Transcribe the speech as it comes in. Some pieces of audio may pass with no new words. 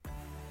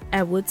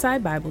At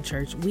Woodside Bible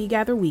Church, we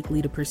gather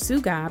weekly to pursue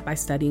God by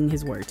studying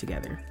His Word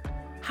together.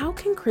 How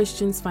can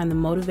Christians find the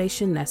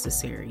motivation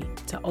necessary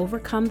to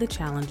overcome the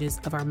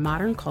challenges of our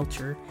modern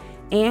culture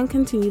and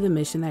continue the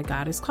mission that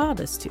God has called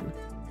us to?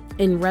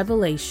 In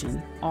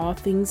Revelation, All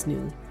Things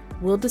New,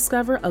 we'll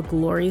discover a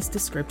glorious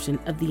description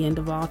of the end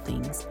of all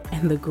things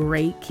and the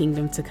great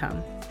kingdom to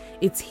come.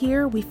 It's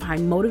here we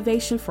find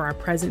motivation for our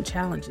present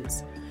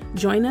challenges.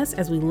 Join us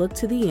as we look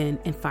to the end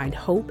and find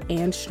hope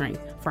and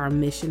strength for our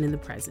mission in the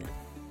present.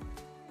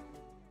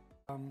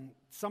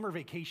 Summer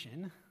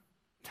vacation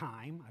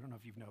time, I don't know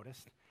if you've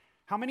noticed.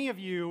 How many of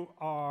you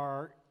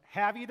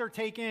have either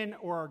taken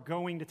or are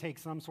going to take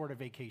some sort of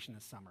vacation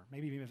this summer?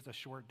 Maybe even if it's a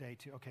short day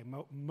too. Okay,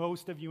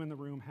 most of you in the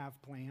room have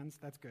plans.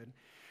 That's good.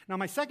 Now,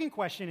 my second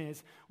question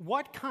is,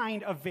 what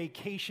kind of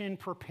vacation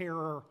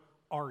preparer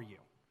are you?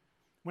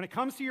 When it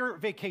comes to your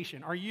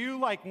vacation, are you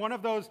like one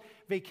of those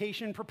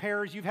vacation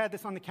preparers? You've had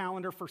this on the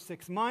calendar for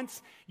 6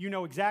 months. You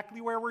know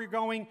exactly where we're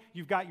going.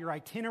 You've got your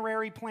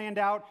itinerary planned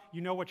out.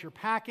 You know what you're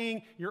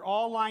packing. You're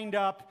all lined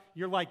up.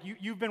 You're like,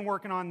 you've been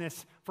working on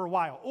this for a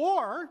while.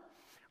 Or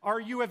are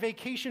you a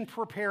vacation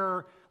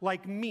preparer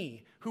like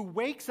me, who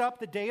wakes up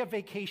the day of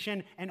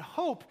vacation and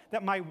hope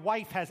that my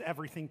wife has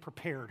everything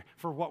prepared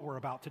for what we're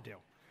about to do?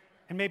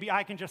 And maybe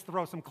I can just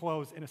throw some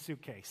clothes in a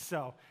suitcase.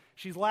 So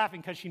she's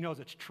laughing because she knows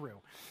it's true.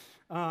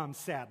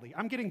 Sadly.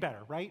 I'm getting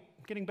better, right?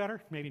 Getting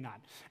better? Maybe not.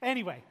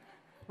 Anyway,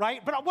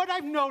 right? But what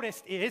I've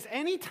noticed is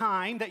any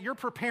time that you're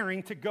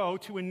preparing to go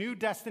to a new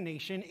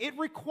destination, it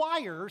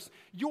requires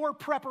your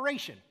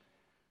preparation.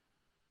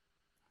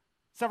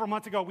 Several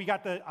months ago, we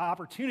got the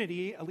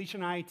opportunity, Alicia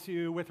and I,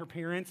 with her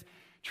parents,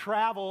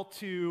 travel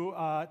to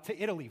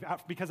Italy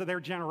because of their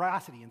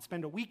generosity and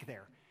spend a week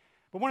there.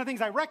 But one of the things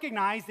I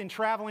recognized in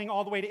traveling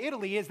all the way to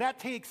Italy is that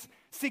takes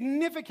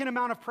significant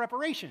amount of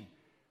preparation.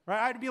 Right?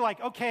 I'd be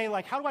like, okay,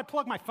 like how do I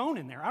plug my phone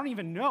in there? I don't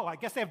even know. I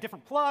guess they have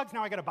different plugs.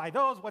 Now I got to buy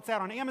those. What's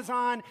that on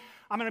Amazon?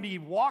 I'm going to be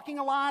walking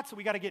a lot, so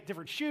we got to get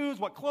different shoes.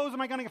 What clothes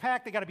am I going to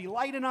pack? They got to be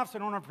light enough so I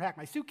don't want to pack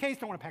my suitcase.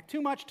 Don't want to pack too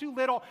much, too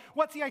little.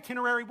 What's the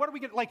itinerary? What do we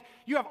get? Like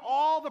you have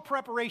all the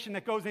preparation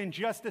that goes in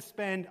just to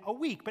spend a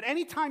week. But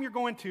anytime you're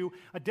going to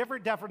a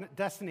different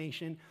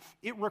destination,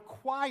 it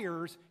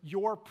requires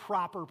your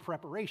proper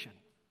preparation.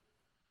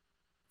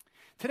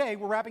 Today,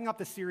 we're wrapping up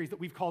the series that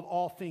we've called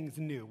All Things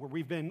New, where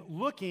we've been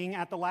looking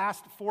at the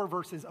last 4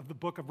 verses of the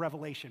book of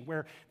Revelation,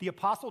 where the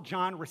Apostle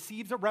John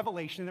receives a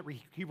revelation that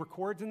he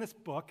records in this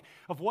book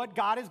of what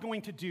God is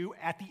going to do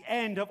at the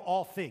end of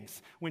all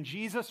things. When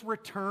Jesus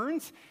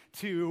returns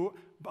to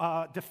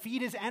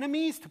defeat his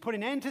enemies, to put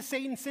an end to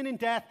Satan, sin, and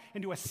death,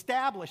 and to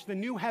establish the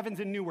new heavens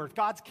and new earth,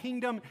 God's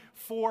kingdom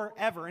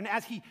forever. And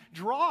as he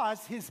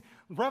draws his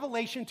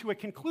revelation to a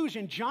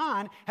conclusion,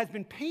 John has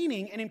been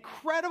painting an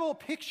incredible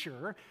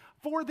picture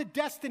for the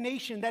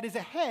destination that is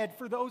ahead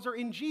for those who are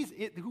in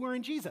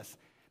Jesus.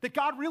 That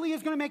God really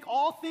is going to make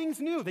all things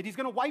new, that he's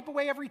going to wipe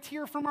away every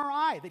tear from our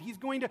eye, that he's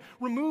going to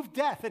remove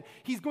death, that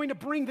he's going to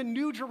bring the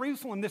new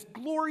Jerusalem, this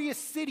glorious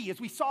city, as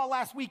we saw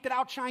last week, that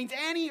outshines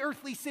any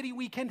earthly city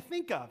we can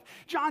think of.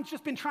 John's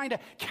just been trying to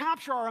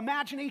capture our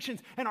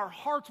imaginations and our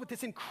hearts with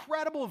this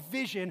incredible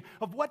vision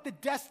of what the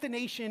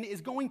destination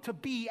is going to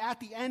be at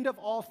the end of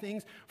all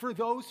things for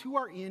those who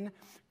are in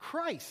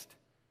Christ.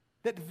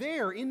 That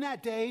there, in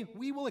that day,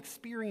 we will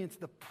experience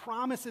the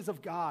promises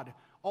of God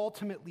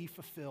ultimately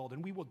fulfilled,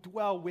 and we will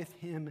dwell with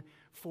him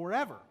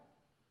forever.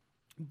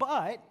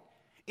 But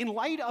in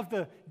light of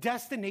the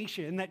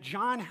destination that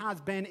John has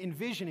been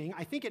envisioning,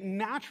 I think it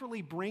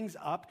naturally brings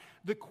up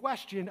the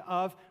question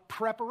of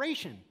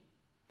preparation.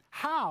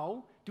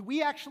 How do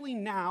we actually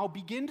now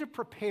begin to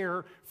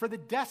prepare for the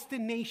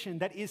destination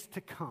that is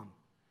to come?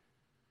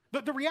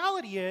 But the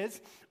reality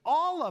is,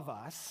 all of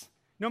us,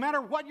 no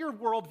matter what your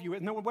worldview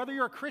is, whether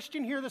you're a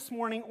Christian here this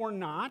morning or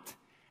not,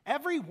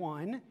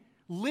 everyone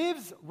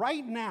lives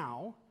right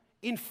now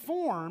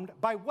informed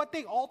by what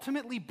they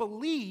ultimately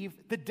believe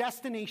the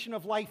destination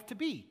of life to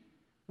be,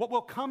 what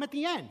will come at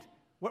the end.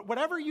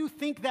 Whatever you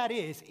think that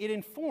is, it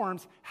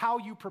informs how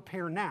you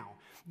prepare now.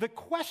 The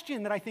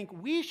question that I think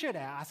we should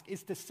ask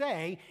is to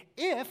say,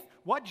 if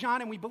what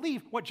John, and we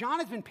believe what John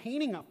has been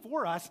painting up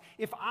for us,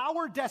 if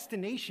our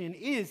destination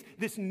is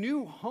this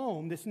new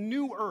home, this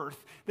new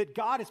earth that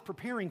God is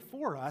preparing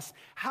for us,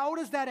 how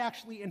does that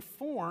actually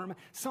inform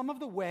some of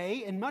the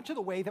way and much of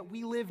the way that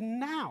we live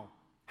now?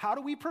 How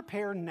do we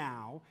prepare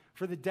now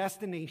for the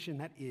destination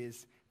that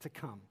is to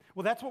come?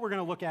 Well, that's what we're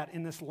going to look at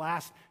in this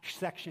last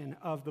section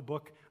of the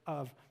book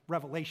of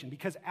Revelation,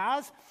 because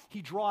as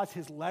he draws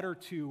his letter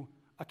to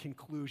a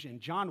conclusion,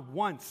 John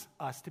wants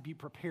us to be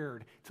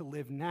prepared to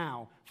live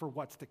now for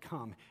what's to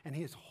come. And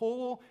his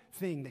whole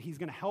thing that he's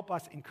going to help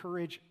us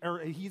encourage, or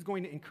he's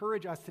going to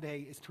encourage us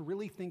today, is to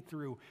really think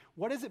through,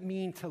 what does it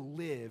mean to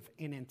live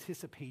in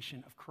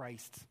anticipation of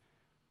Christ's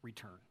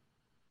return?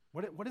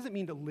 What does it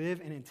mean to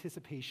live in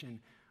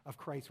anticipation of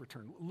Christ's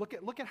return?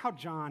 Look at how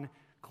John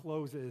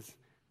closes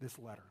this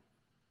letter.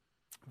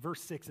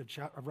 Verse 6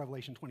 of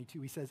Revelation 22,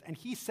 he says, "And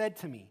he said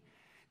to me,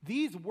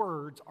 these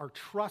words are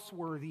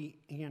trustworthy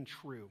and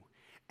true.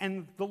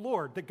 And the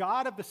Lord, the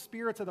God of the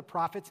spirits of the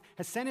prophets,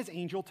 has sent his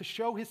angel to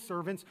show his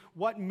servants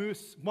what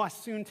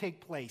must soon take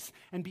place.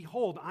 And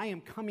behold, I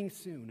am coming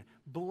soon.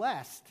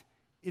 Blessed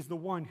is the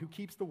one who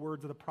keeps the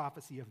words of the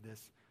prophecy of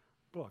this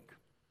book.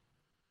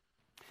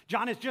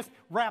 John has just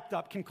wrapped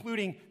up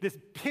concluding this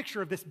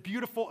picture of this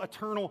beautiful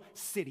eternal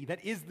city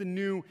that is the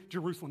new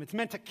Jerusalem. It's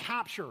meant to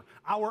capture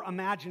our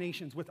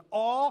imaginations with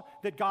all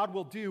that God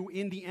will do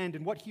in the end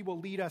and what he will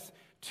lead us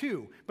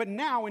to. But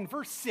now in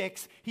verse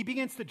 6, he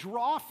begins to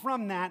draw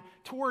from that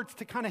towards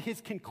to kind of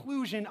his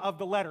conclusion of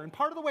the letter. And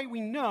part of the way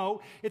we know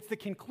it's the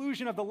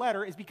conclusion of the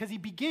letter is because he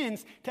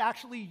begins to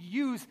actually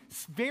use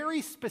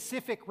very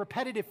specific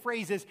repetitive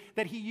phrases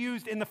that he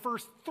used in the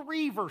first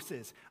 3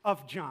 verses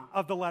of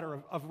the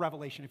letter of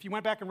Revelation. If you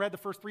went back and read the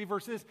first 3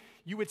 verses,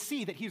 you would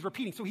see that he's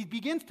repeating. So he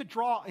begins to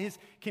draw his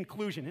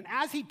conclusion. And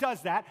as he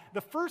does that,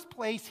 the first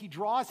place he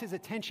draws his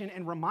attention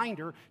and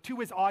reminder to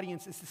his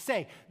audience is to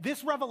say,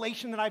 this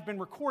revelation that I've been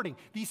recording,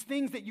 these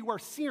things that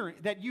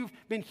you've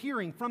been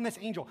hearing from this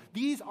angel,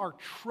 these are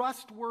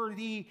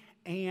trustworthy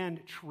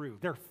and true.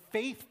 They're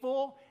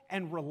faithful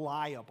and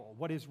reliable,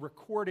 what is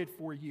recorded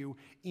for you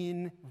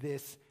in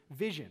this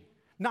vision.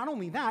 Not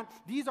only that,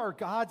 these are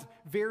God's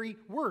very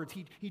words.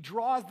 He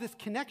draws this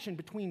connection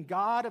between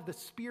God of the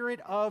spirit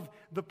of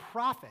the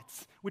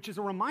prophets, which is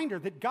a reminder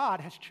that God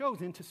has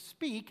chosen to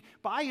speak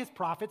by his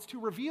prophets to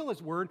reveal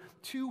his word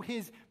to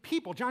his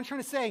people. John's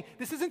trying to say,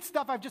 this isn't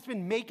stuff I've just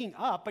been making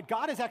up, but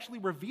God has actually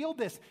revealed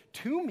this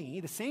to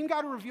me, the same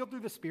God who revealed through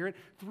the Spirit,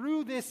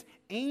 through this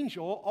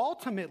angel,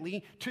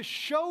 ultimately to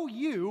show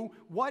you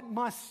what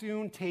must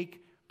soon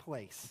take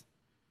place.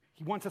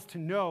 He wants us to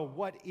know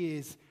what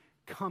is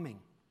coming.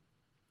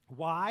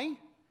 Why?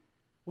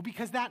 Well,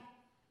 because that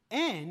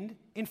end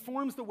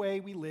informs the way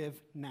we live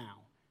now.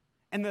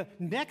 And the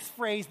next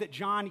phrase that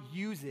John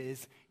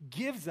uses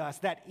gives us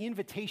that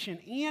invitation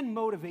and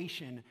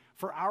motivation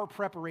for our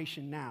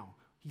preparation now.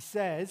 He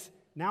says,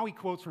 now he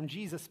quotes from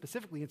Jesus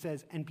specifically, it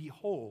says, "And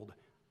behold,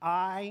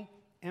 I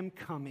am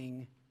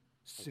coming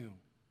soon."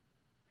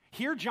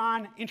 Here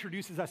John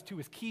introduces us to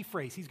his key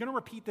phrase. He's going to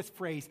repeat this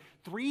phrase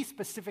 3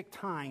 specific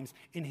times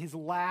in his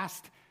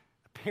last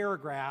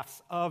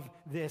paragraphs of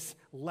this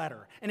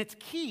letter. And it's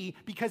key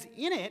because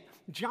in it,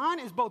 John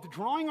is both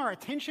drawing our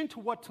attention to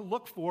what to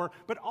look for,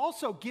 but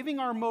also giving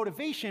our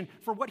motivation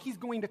for what he's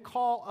going to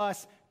call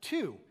us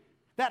to.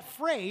 That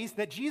phrase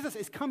that Jesus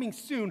is coming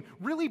soon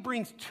really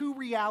brings 2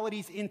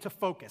 realities into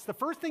focus. The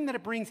first thing that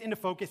it brings into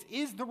focus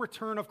is the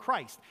return of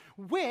Christ,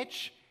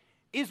 which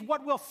is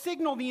what will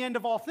signal the end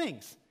of all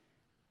things.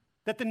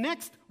 That the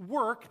next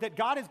work that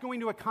God is going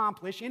to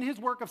accomplish in his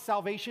work of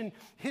salvation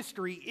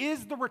history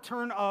is the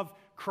return of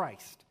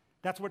Christ.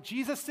 That's what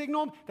Jesus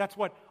signaled. That's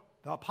what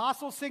the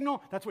apostles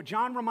signal. That's what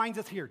John reminds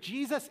us here.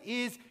 Jesus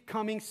is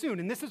coming soon.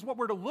 And this is what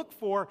we're to look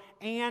for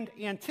and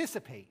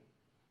anticipate.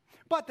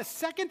 But the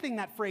second thing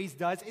that phrase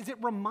does is it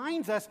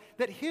reminds us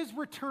that his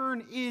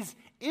return is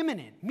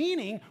imminent,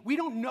 meaning we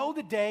don't know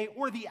the day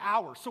or the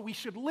hour. So we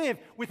should live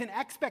with an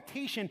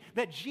expectation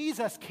that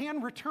Jesus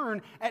can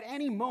return at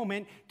any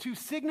moment to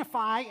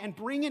signify and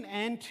bring an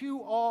end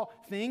to all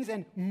things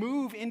and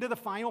move into the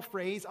final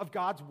phase of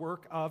God's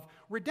work of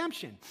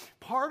redemption.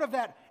 Part of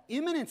that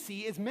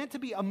imminency is meant to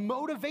be a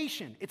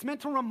motivation. It's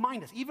meant to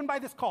remind us, even by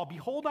this call,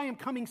 behold, I am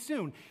coming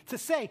soon, to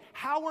say,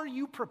 how are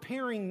you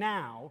preparing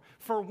now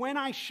for when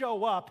I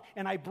show up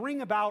and I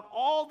bring about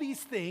all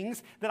these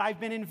things that I've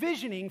been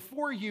envisioning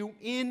for you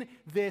in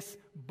this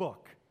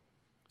book?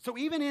 So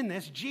even in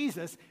this,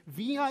 Jesus,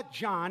 via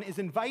John, is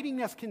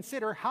inviting us to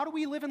consider, how do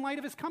we live in light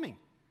of his coming?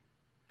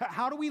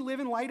 How do we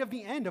live in light of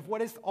the end of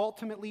what is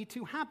ultimately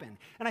to happen?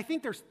 And I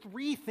think there's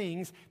 3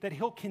 things that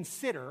he'll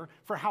consider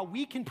for how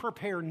we can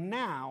prepare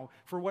now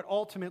for what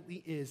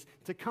ultimately is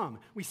to come.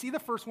 We see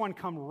the first one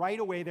come right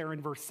away there in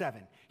verse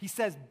 7. He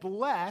says,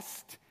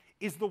 "Blessed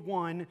is the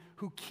one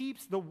who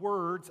keeps the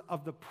words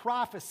of the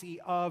prophecy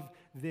of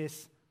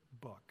this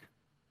book."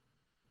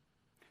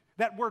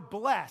 That word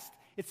blessed,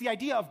 it's the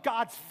idea of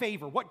God's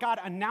favor, what God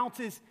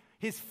announces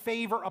his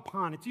favor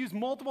upon. It's used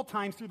multiple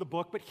times through the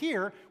book, but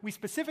here we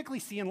specifically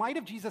see, in light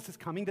of Jesus'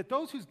 coming, that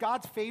those whose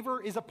God's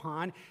favor is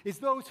upon is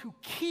those who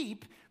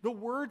keep the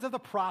words of the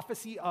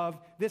prophecy of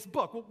this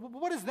book. Well,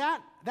 what does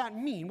that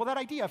mean? Well, that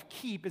idea of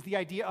keep is the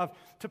idea of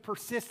to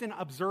persist in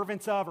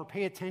observance of or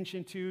pay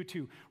attention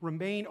to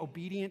remain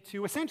obedient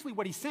to. Essentially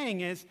what he's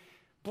saying is,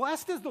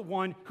 blessed is the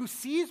one who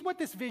sees what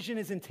this vision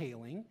is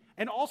entailing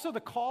and also the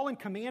call and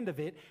command of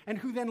it, and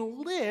who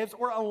then lives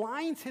or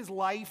aligns his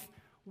life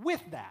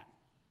with that,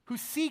 who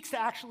seeks to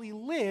actually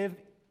live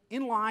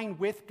in line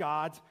with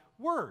God's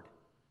word.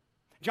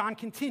 John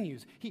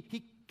continues.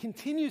 He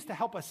continues to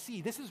help us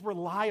see this is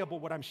reliable,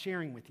 what I'm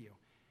sharing with you.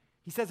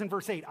 He says in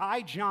verse 8,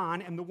 "I,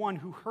 John, am the one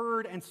who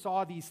heard and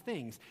saw these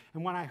things.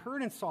 And when I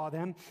heard and saw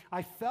them,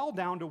 I fell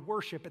down to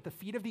worship at the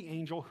feet of the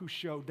angel who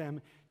showed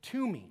them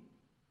to me."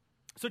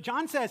 So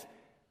John says,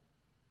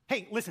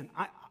 hey, listen,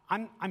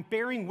 I'm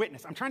bearing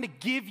witness. I'm trying to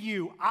give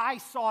you, I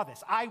saw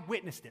this. I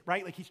witnessed it,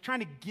 right? Like he's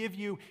trying to give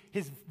you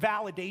his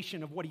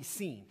validation of what he's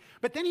seen.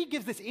 But then he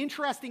gives this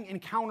interesting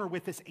encounter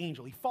with this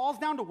angel. He falls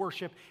down to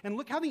worship, and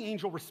look how the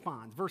angel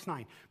responds. Verse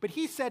 9, but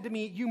he said to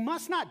me, you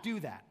must not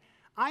do that.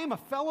 I am a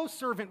fellow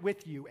servant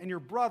with you and your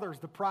brothers,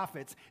 the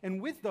prophets,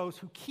 and with those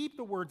who keep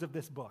the words of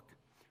this book.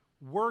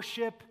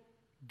 Worship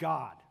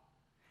God.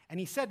 And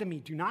he said to me,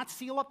 do not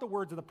seal up the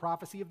words of the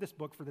prophecy of this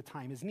book, for the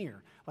time is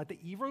near. Let the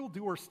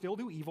evildoer still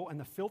do evil, and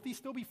the filthy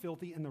still be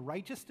filthy, and the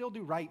righteous still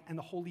do right, and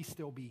the holy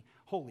still be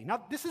holy.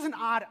 Now, this is an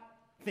odd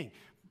thing.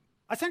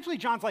 Essentially,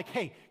 John's like,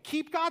 hey,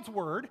 keep God's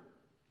word.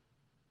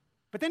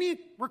 But then he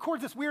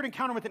records this weird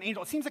encounter with an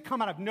angel. It seems to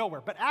come out of nowhere,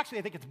 but actually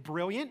I think it's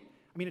brilliant.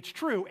 I mean, it's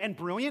true and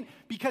brilliant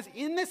because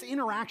in this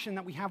interaction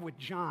that we have with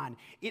John,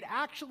 it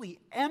actually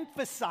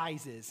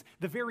emphasizes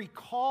the very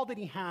call that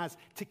he has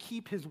to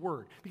keep his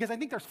word. Because I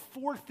think there's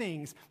 4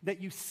 things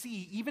that you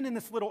see, even in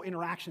this little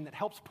interaction, that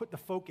helps put the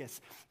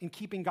focus in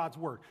keeping God's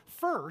word.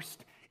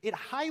 First, it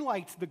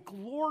highlights the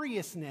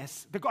glorious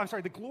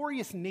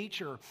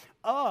nature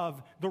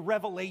of the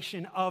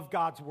revelation of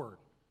God's word.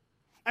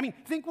 I mean,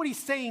 think what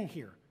he's saying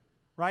here,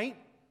 right?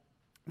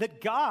 That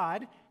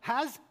God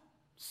has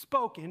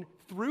spoken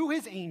through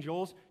his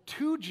angels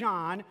to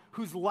John,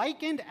 who's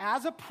likened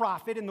as a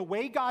prophet in the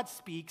way God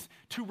speaks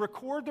to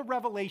record the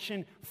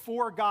revelation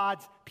for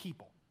God's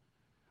people.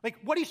 Like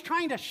what he's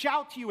trying to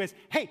shout to you is,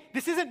 hey,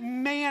 this isn't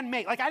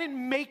man-made. Like I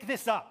didn't make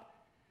this up.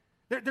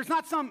 There's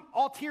not some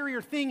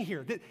ulterior thing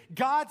here. That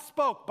God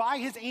spoke by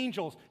his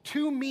angels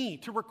to me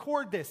to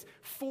record this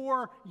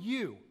for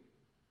you.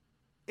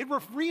 It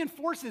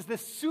reinforces the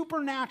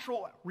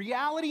supernatural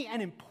reality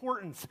and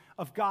importance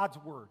of God's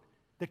word.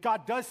 That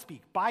God does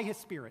speak by his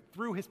Spirit,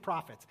 through his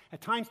prophets,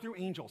 at times through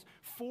angels,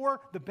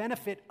 for the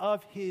benefit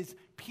of his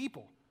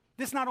people.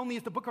 This not only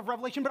is the book of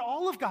Revelation, but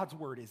all of God's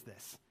word is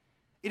this.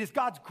 It is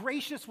God's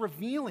gracious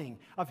revealing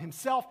of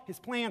himself, his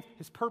plans,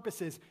 his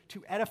purposes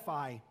to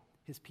edify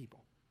his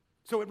people.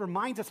 So it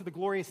reminds us of the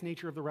glorious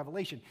nature of the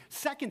revelation.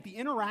 Second, the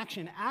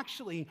interaction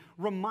actually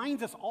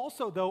reminds us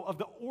also, though, of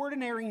the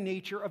ordinary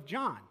nature of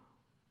John.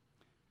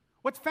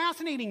 What's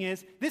fascinating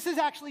is this is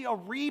actually a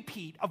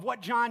repeat of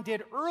what John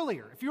did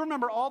earlier. If you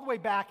remember all the way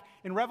back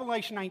in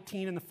Revelation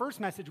 19, in the first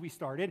message we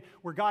started,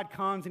 where God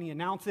comes and the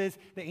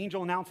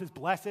angel announces,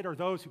 blessed are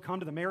those who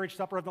come to the marriage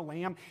supper of the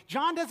Lamb.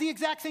 John does the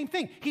exact same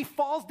thing. He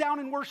falls down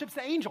and worships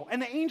the angel,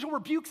 and the angel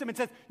rebukes him and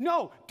says,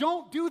 no,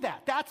 don't do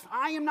that.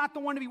 I am not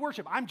the one to be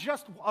worshiped. I'm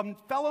just a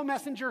fellow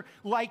messenger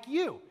like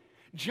you.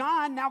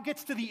 John now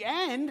gets to the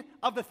end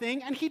of the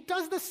thing, and he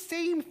does the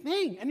same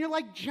thing. And you're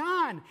like,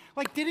 John,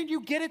 didn't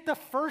you get it the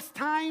first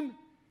time?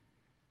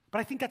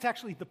 But I think that's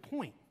actually the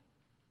point.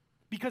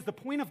 Because the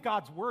point of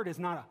God's word is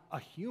not a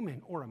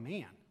human or a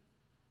man.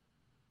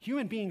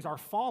 Human beings are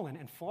fallen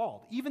and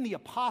flawed. Even the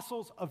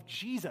apostles of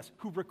Jesus,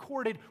 who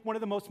recorded one of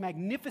the most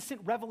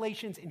magnificent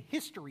revelations in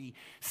history,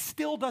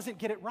 still doesn't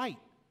get it right.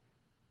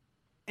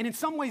 And in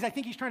some ways, I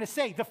think he's trying to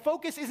say, the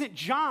focus isn't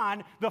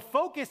John, the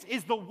focus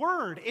is the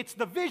word. It's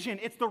the vision,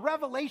 it's the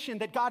revelation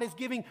that God is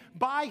giving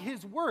by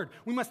his word.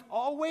 We must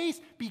always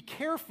be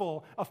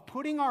careful of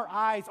putting our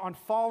eyes on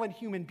fallen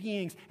human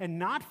beings and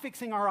not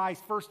fixing our eyes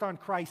first on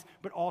Christ,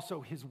 but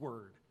also his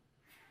word.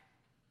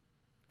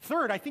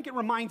 Third, I think it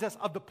reminds us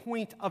of the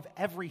point of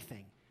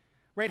everything,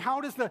 right? How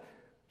does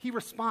he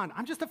respond?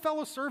 I'm just a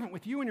fellow servant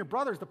with you and your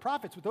brothers, the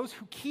prophets, with those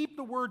who keep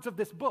the words of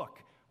this book.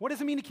 What does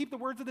it mean to keep the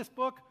words of this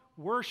book?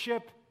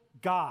 Worship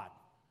God.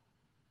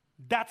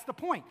 That's the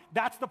point.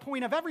 That's the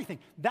point of everything.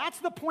 That's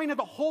the point of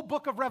the whole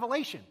book of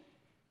Revelation.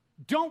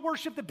 Don't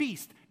worship the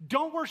beast.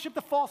 Don't worship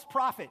the false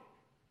prophet.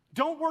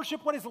 Don't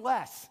worship what is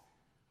less.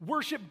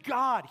 Worship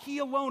God. He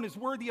alone is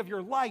worthy of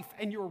your life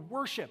and your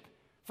worship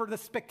for the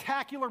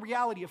spectacular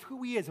reality of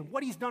who he is and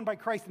what he's done by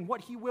Christ and what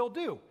he will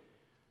do.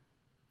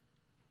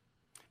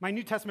 My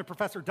New Testament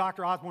professor,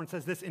 Dr. Osborne,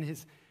 says this in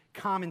his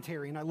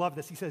commentary, and I love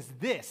this. He says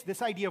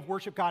this idea of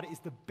worship God is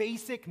the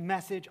basic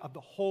message of the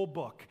whole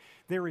book.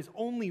 There is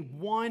only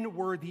one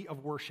worthy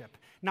of worship,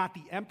 not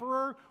the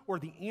emperor or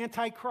the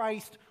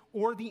antichrist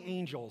or the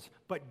angels,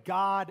 but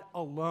God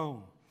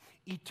alone.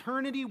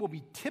 Eternity will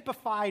be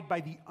typified by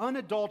the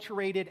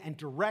unadulterated and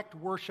direct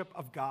worship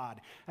of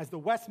God. As the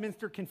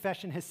Westminster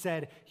Confession has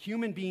said,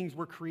 human beings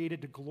were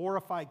created to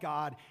glorify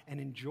God and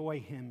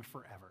enjoy him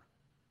forever.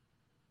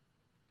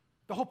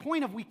 The whole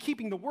point of we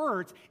keeping the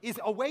words is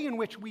a way in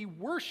which we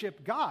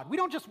worship God. We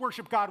don't just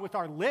worship God with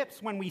our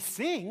lips when we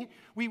sing.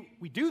 We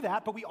do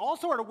that, but we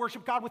also are to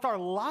worship God with our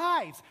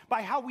lives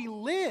by how we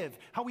live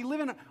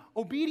in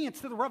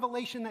obedience to the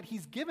revelation that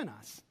he's given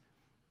us.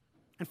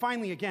 And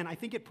finally, again, I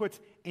think it puts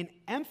an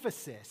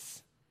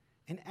emphasis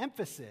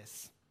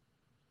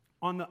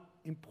on the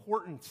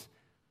importance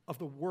of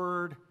the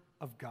word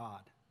of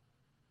God.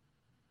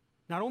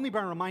 Not only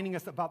by reminding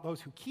us about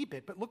those who keep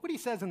it, but look what he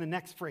says in the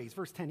next phrase,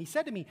 verse 10. He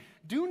said to me,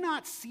 do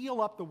not seal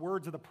up the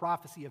words of the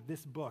prophecy of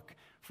this book,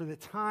 for the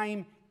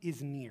time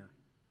is near.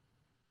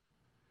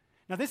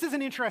 Now, this is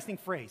an interesting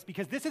phrase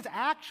because this is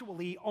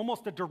actually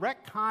almost a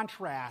direct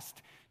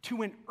contrast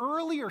to an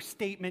earlier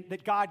statement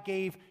that God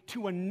gave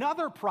to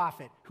another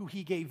prophet who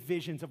he gave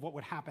visions of what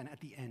would happen at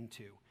the end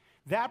to.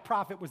 That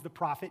prophet was the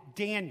prophet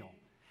Daniel.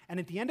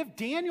 And at the end of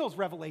Daniel's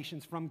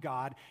revelations from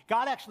God,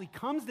 God actually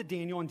comes to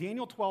Daniel in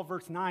Daniel 12,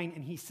 verse 9,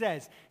 and he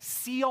says,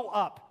 seal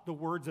up the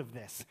words of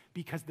this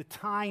because the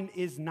time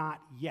is not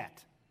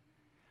yet.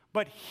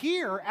 But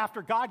here,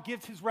 after God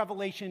gives his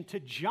revelation to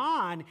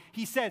John,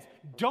 he says,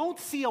 don't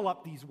seal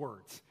up these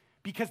words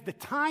because the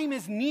time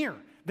is near.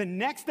 The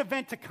next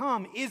event to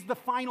come is the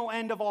final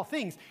end of all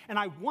things. And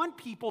I want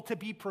people to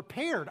be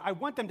prepared. I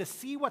want them to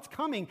see what's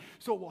coming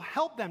so it will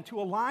help them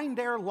to align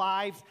their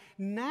lives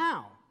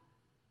now.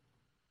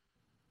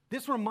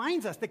 This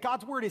reminds us that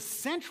God's word is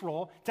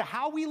central to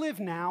how we live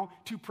now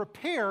to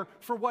prepare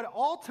for what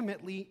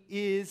ultimately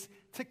is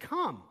to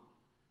come.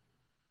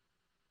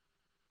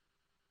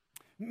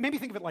 Maybe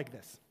think of it like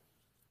this.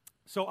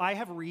 So I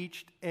have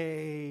reached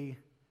a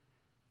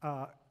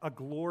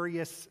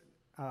glorious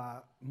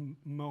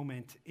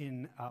moment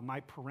in my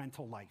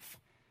parental life.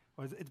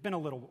 It's been a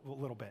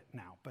little bit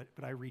now, but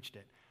I reached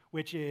it,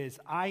 which is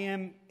I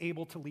am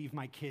able to leave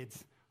my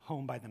kids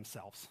home by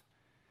themselves.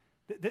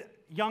 The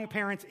young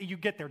parents, you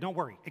get there, don't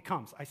worry, it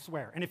comes, I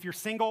swear. And if you're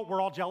single, we're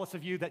all jealous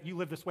of you that you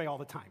live this way all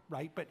the time,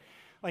 right? But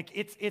like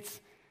it's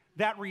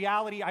that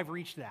reality, I've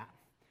reached that.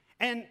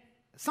 And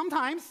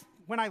sometimes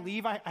when I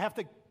leave, I have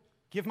to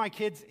give my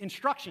kids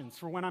instructions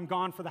for when I'm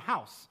gone for the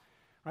house,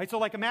 right? So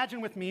like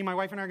imagine with me, my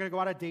wife and I are going to go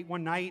out on a date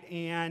one night,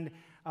 and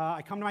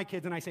I come to my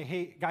kids and I say,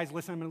 hey, guys,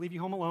 listen, I'm going to leave you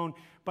home alone,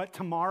 but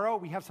tomorrow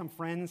we have some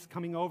friends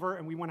coming over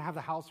and we want to have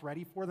the house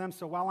ready for them.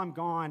 So while I'm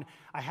gone,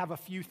 I have a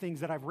few things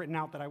that I've written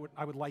out that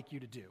I would like you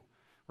to do,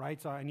 right?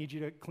 So I need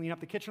you to clean up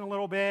the kitchen a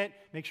little bit,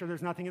 make sure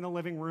there's nothing in the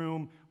living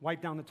room,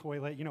 wipe down the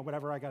toilet,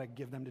 whatever I got to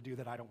give them to do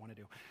that I don't want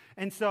to do.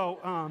 And so,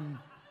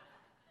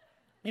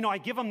 I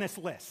give them this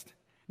list.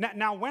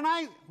 Now, when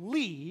I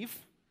leave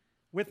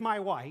with my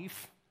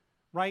wife,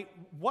 right,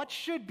 what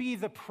should be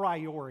the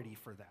priority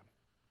for them?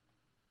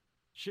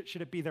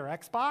 Should it be their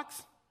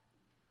Xbox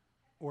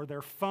or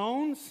their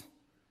phones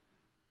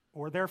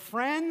or their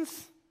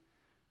friends?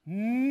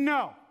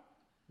 No.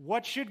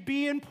 What should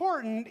be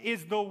important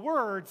is the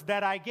words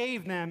that I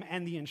gave them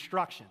and the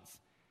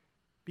instructions.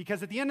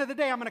 Because at the end of the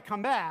day, I'm going to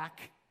come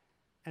back,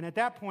 and at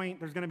that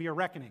point, there's going to be a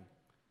reckoning.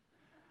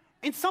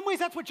 In some ways,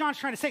 that's what John's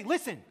trying to say.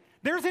 Listen,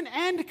 there's an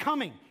end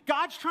coming.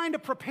 God's trying to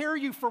prepare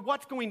you for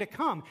what's going to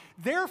come.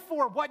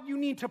 Therefore, what you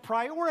need to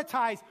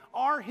prioritize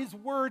are his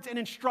words and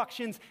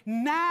instructions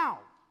now.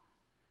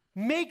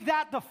 Make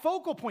that the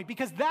focal point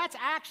because that's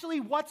actually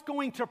what's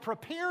going to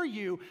prepare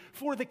you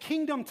for the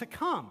kingdom to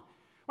come.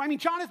 I mean,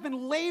 John has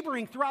been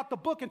laboring throughout the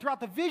book and throughout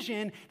the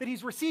vision that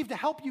he's received to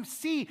help you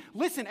see,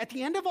 listen, at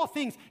the end of all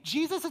things,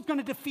 Jesus is going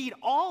to defeat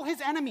all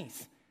his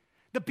enemies.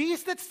 The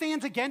beast that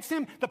stands against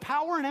him, the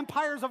power and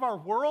empires of our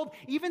world,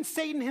 even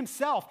Satan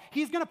himself,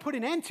 he's going to put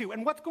an end to.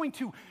 And what's going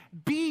to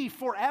be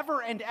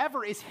forever and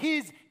ever is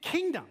his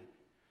kingdom.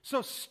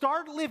 So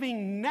start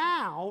living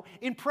now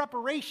in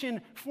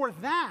preparation for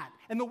that.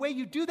 And the way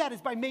you do that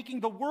is by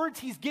making the words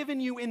he's given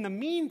you in the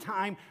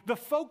meantime the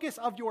focus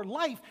of your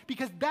life,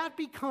 because that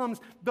becomes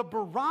the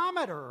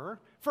barometer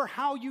for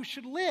how you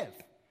should live.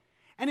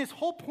 And his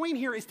whole point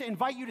here is to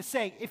invite you to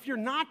say, if you're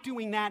not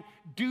doing that,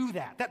 do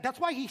that.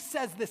 That's why he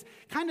says this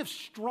kind of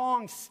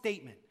strong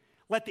statement.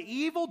 Let the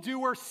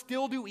evildoer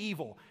still do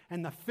evil,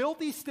 and the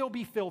filthy still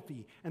be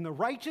filthy, and the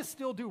righteous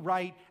still do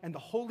right, and the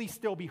holy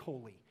still be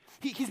holy.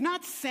 He's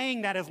not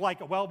saying that as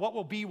like, well, what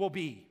will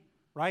be,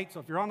 right?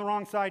 So if you're on the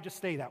wrong side, just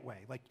stay that way.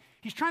 Like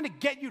he's trying to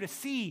get you to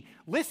see,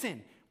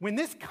 listen, when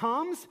this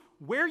comes,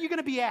 where are you going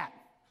to be at?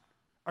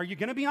 Are you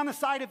going to be on the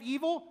side of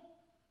evil?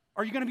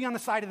 Or are you going to be on the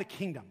side of the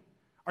kingdom?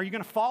 Are you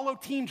going to follow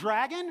Team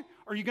Dragon?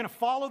 Or are you going to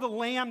follow the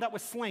lamb that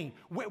was slain?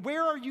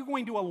 Where are you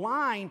going to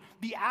align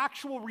the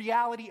actual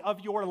reality of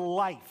your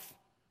life?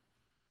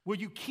 Will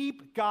you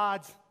keep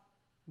God's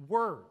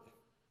word?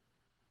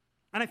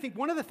 And I think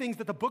one of the things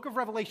that the book of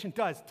Revelation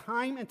does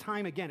time and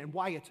time again, and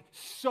why it's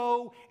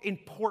so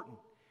important,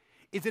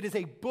 is it is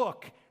a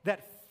book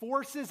that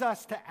forces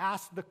us to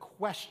ask the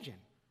question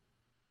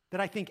that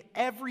I think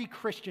every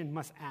Christian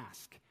must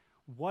ask.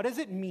 What does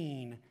it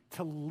mean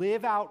to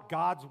live out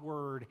God's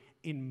word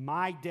in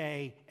my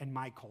day and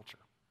my culture?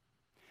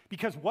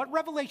 Because what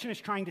Revelation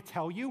is trying to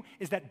tell you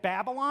is that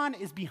Babylon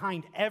is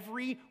behind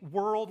every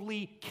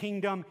worldly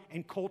kingdom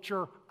and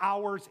culture,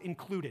 ours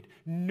included.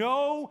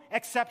 No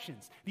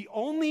exceptions. The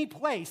only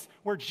place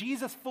where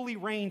Jesus fully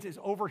reigns is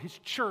over his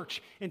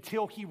church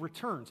until he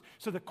returns.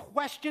 So the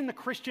question the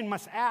Christian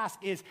must ask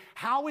is,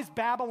 how is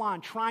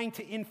Babylon trying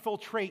to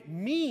infiltrate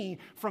me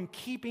from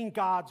keeping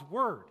God's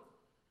word?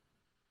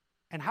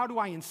 And how do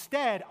I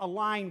instead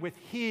align with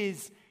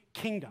his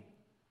kingdom?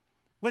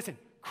 Listen,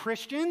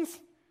 Christians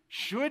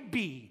should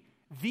be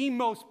the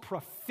most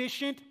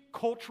proficient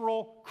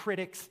cultural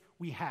critics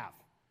we have,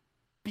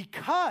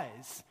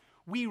 because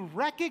we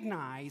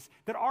recognize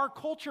that our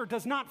culture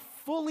does not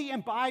fully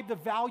imbibe the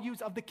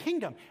values of the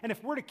kingdom. And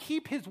if we're to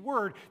keep his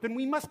word, then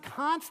we must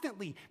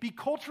constantly be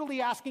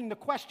culturally asking the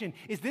question,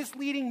 is this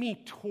leading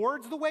me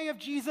towards the way of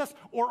Jesus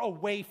or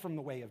away from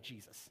the way of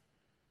Jesus?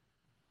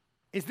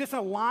 Is this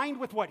aligned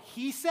with what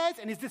he says,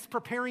 and is this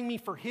preparing me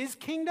for his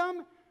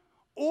kingdom,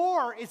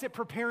 or is it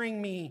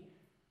preparing me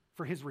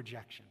for his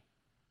rejection?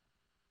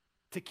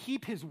 To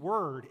keep his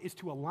word is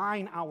to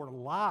align our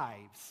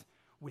lives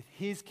with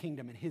his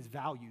kingdom and his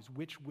values,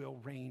 which will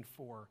reign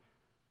for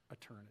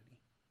eternity.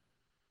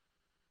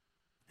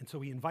 And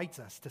so he invites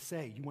us to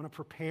say, you want to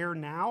prepare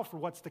now for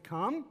what's to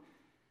come?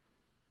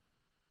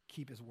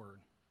 Keep his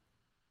word.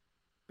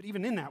 But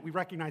even in that, we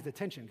recognize the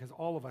tension because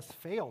all of us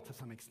fail to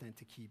some extent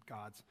to keep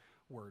God's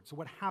word. So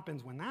what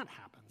happens when that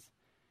happens?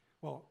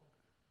 Well,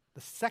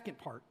 the second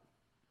part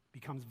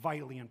becomes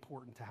vitally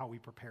important to how we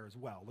prepare as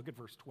well. Look at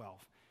verse 12.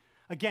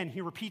 Again,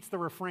 he repeats the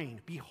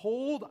refrain,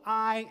 behold,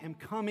 I am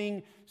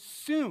coming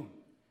soon.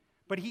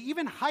 But he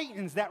even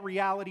heightens that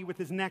reality with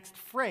his next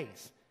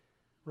phrase,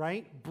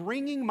 right?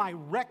 Bringing my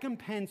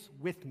recompense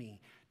with me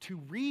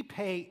to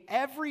repay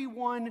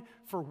everyone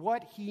for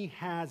what he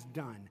has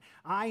done.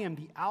 I am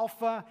the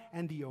Alpha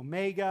and the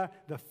Omega,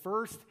 the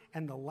first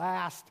and the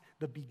last,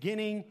 the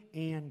beginning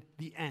and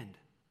the end.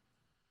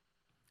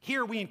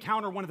 Here we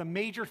encounter one of the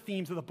major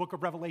themes of the book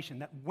of Revelation,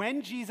 that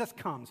when Jesus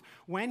comes,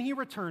 when he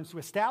returns to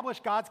establish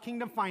God's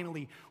kingdom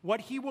finally,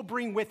 what he will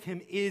bring with him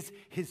is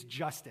his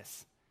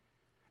justice.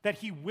 That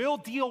he will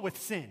deal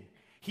with sin,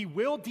 he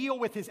will deal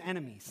with his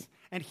enemies,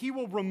 and he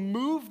will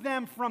remove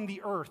them from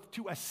the earth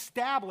to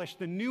establish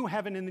the new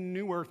heaven and the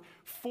new earth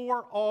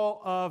for all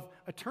of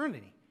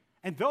eternity.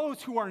 And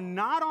those who are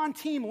not on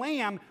Team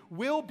Lamb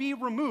will be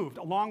removed,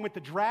 along with the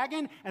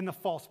dragon and the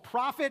false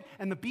prophet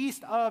and the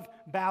beast of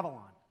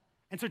Babylon.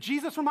 And so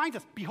Jesus reminds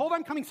us, behold,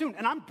 I'm coming soon,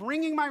 and I'm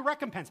bringing my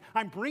recompense.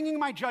 I'm bringing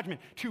my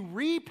judgment to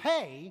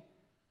repay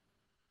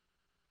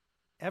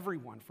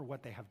everyone for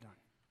what they have done.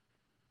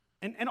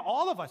 And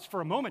all of us, for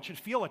a moment, should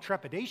feel a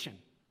trepidation.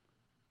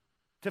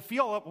 To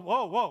feel,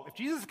 whoa, if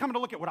Jesus is coming to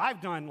look at what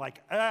I've done,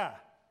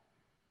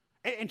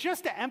 And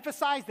just to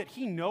emphasize that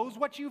he knows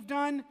what you've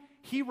done,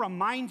 he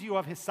reminds you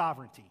of his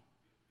sovereignty.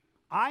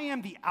 I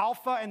am the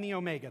Alpha and the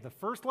Omega, the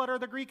first letter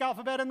of the Greek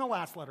alphabet and the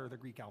last letter of the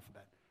Greek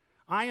alphabet.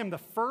 I am the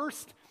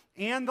first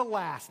and the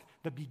last,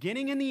 the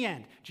beginning and the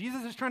end.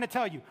 Jesus is trying to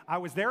tell you, I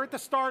was there at the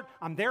start,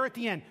 I'm there at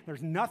the end.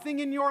 There's nothing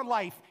in your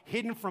life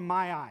hidden from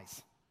my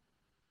eyes.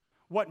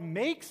 What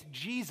makes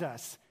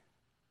Jesus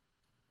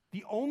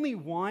the only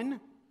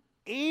one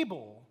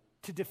able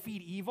to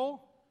defeat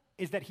evil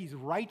is that he's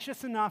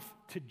righteous enough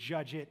to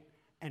judge it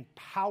and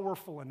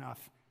powerful enough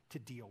to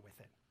deal with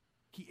it.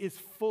 He is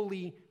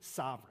fully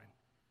sovereign,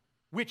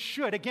 which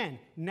should, again,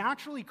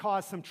 naturally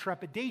cause some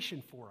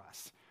trepidation for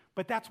us.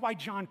 But that's why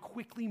John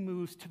quickly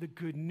moves to the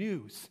good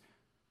news.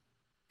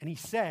 And he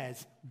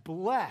says,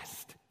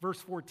 blessed, verse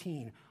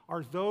 14,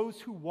 are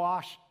those who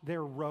wash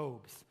their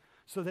robes,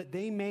 so that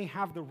they may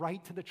have the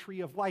right to the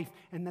tree of life,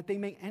 and that they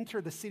may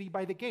enter the city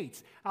by the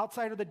gates.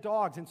 Outside are the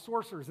dogs and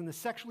sorcerers and the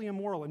sexually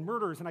immoral and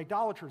murderers and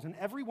idolaters and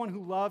everyone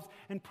who loves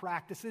and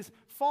practices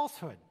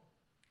falsehood.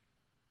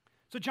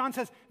 So John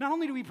says, not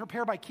only do we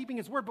prepare by keeping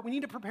his word, but we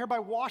need to prepare by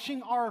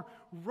washing our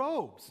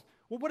robes.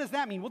 Well, what does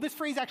that mean? Well, this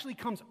phrase actually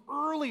comes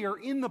earlier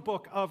in the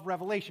book of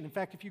Revelation. In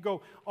fact, if you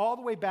go all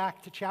the way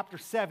back to chapter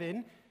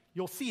 7,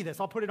 you'll see this.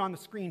 I'll put it on the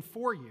screen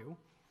for you.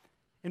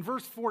 In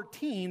verse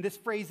 14, this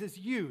phrase is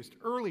used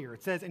earlier.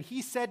 It says, and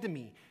he said to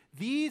me,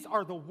 these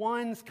are the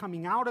ones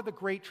coming out of the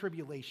great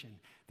tribulation.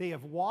 They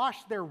have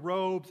washed their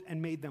robes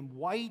and made them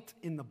white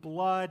in the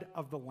blood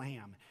of the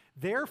Lamb.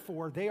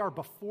 Therefore, they are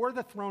before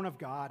the throne of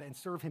God and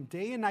serve him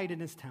day and night in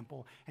his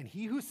temple, and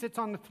he who sits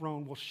on the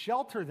throne will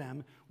shelter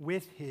them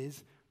with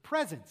his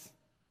presence.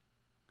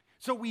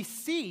 So we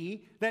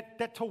see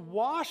that to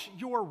wash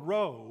your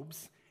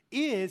robes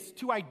is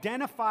to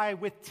identify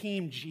with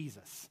Team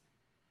Jesus.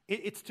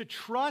 It's to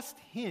trust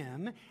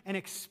him and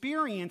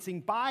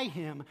experiencing by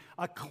him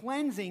a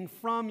cleansing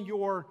from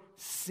your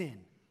sin.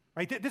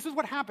 Right? This is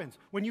what happens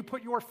when you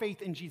put your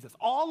faith in Jesus.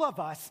 All of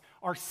us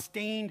are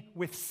stained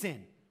with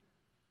sin.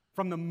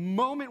 From the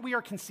moment we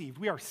are conceived,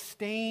 we are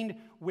stained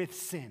with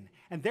sin,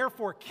 and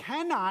therefore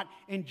cannot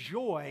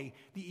enjoy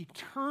the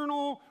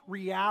eternal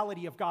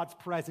reality of God's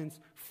presence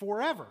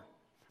forever.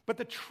 But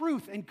the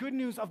truth and good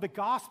news of the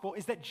gospel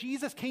is that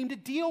Jesus came to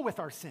deal with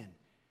our sin.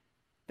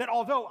 That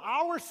although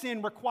our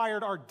sin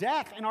required our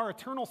death and our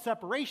eternal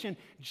separation,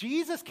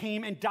 Jesus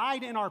came and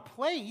died in our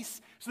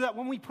place so that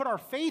when we put our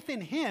faith in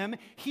him,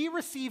 he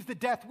receives the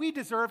death we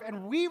deserve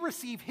and we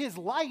receive his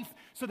life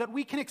so that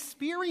we can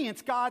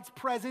experience God's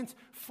presence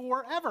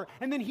forever.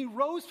 And then he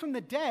rose from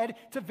the dead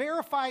to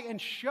verify and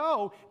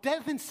show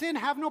death and sin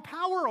have no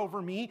power over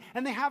me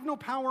and they have no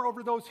power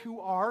over those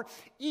who are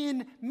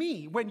in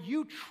me. When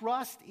you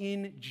trust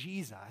in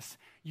Jesus,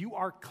 you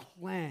are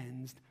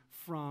cleansed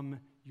from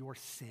your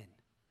sin.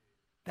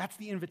 That's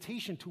the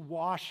invitation to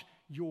wash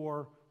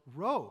your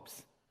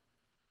robes.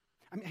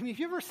 I mean, have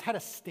you ever had a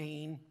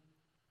stain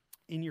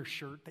in your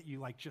shirt that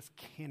you just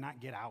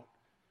cannot get out?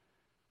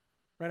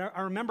 right?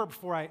 I remember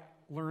before I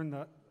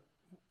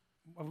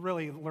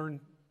really learned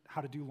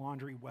how to do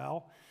laundry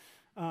well,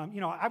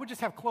 I would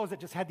just have clothes that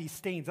just had these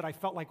stains that I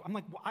felt like,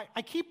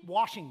 I keep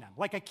washing them.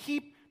 Like I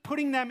keep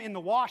putting them in the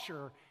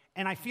washer,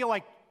 and I feel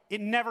like it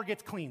never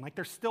gets clean. Like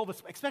there's still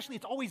this, especially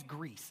it's always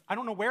grease. I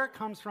don't know where it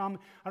comes from.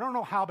 I don't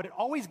know how, but it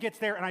always gets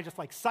there, and I just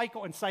like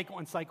cycle and cycle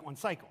and cycle and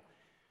cycle.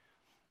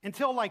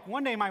 Until like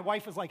one day my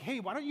wife was like, hey,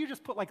 why don't you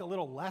just put like a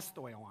little less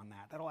oil on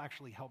that? That'll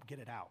actually help get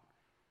it out.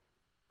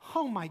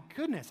 Oh my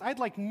goodness, I had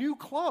like new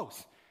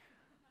clothes.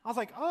 I was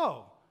like,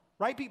 oh,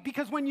 right?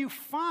 Because when you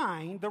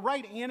find the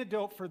right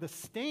antidote for the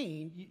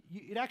stain,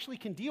 it actually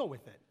can deal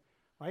with it.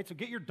 Right? So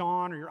get your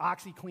Dawn or your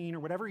OxyClean or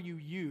whatever you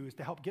use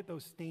to help get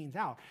those stains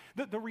out.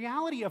 The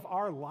reality of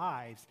our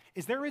lives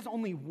is there is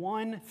only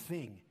one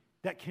thing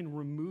that can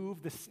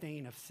remove the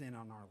stain of sin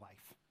on our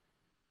life.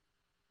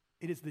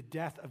 It is the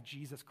death of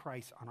Jesus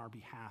Christ on our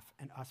behalf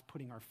and us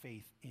putting our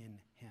faith in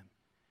him.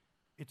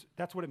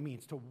 That's what it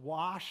means to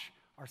wash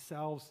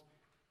ourselves,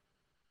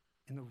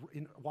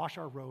 wash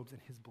our robes in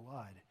his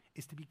blood,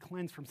 is to be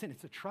cleansed from sin.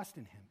 It's to trust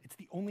in him. It's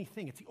the only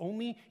thing. It's the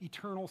only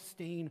eternal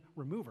stain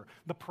remover.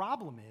 The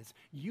problem is,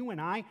 you and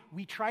I,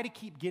 we try to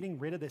keep getting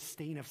rid of this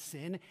stain of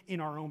sin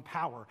in our own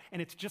power. And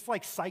it's just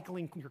like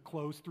cycling your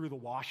clothes through the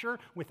washer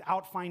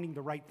without finding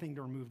the right thing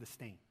to remove the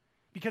stain.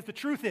 Because the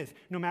truth is,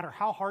 no matter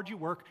how hard you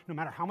work, no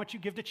matter how much you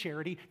give to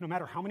charity, no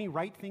matter how many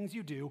right things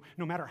you do,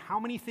 no matter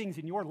how many things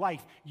in your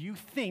life you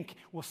think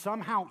will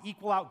somehow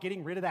equal out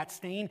getting rid of that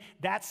stain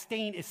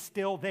is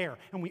still there.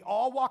 And we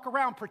all walk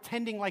around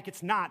pretending like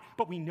it's not,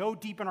 but we know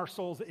deep in our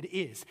souls that it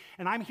is.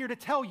 And I'm here to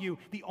tell you,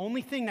 the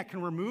only thing that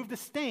can remove the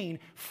stain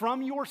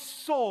from your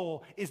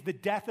soul is the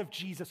death of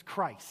Jesus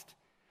Christ.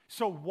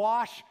 So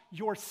wash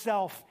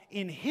yourself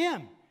in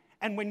him.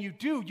 And when you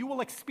do, you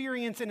will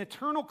experience an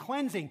eternal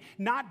cleansing,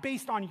 not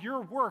based on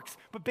your works,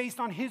 but based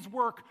on his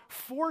work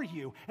for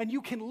you. And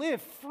you can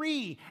live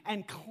free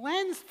and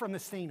cleansed from the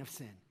stain of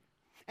sin.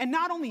 And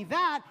not only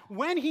that,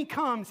 when he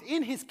comes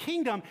in his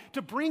kingdom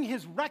to bring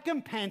his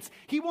recompense,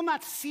 he will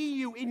not see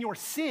you in your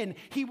sin.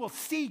 He will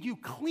see you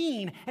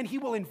clean, and he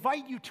will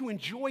invite you to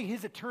enjoy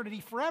his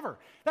eternity forever.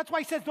 That's why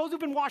he says those who've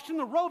been washed in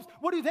the robes,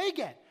 what do they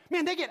get?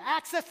 Man, they get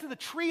access to the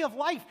tree of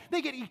life.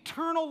 They get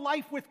eternal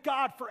life with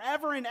God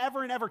forever and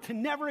ever and ever, to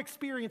never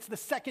experience the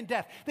second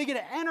death. They get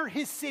to enter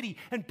his city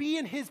and be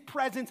in his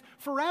presence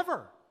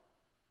forever.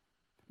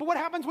 But what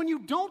happens when you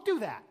don't do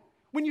that?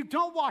 When you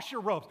don't wash your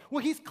robes?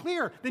 Well, he's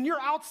clear. Then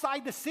you're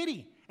outside the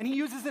city. And he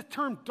uses the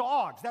term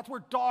dogs. That's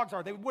where dogs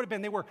are. They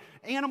were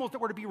animals that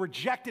were to be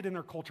rejected in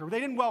their culture. They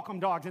didn't welcome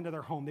dogs into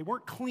their home. They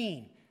weren't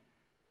clean.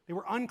 They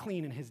were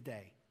unclean in his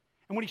day.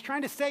 And what he's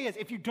trying to say is,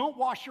 if you don't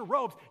wash your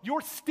robes,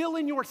 you're still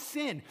in your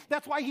sin.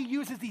 That's why he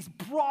uses these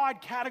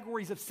broad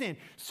categories of sin: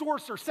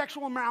 sorcerer,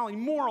 sexual immorality,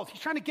 morals.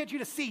 He's trying to get you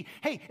to see,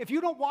 hey, if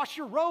you don't wash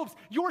your robes,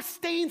 your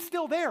stain's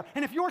still there.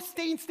 And if your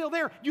stain's still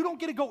there, you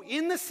don't get to go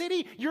in the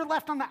city. You're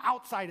left on the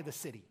outside of the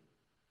city.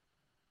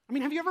 I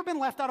mean, have you ever been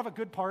left out of a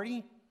good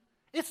party?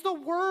 It's the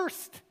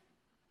worst.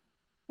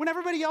 When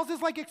everybody else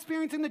is like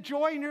experiencing the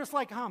joy, and you're just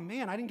like, oh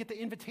man, I didn't get the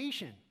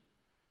invitation.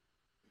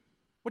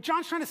 What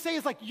John's trying to say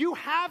is, like, you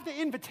have the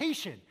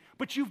invitation,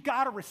 but you've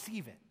got to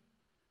receive it.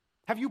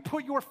 Have you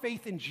put your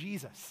faith in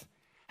Jesus?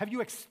 Have you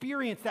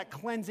experienced that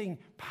cleansing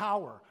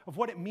power of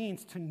what it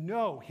means to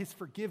know his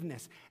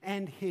forgiveness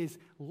and his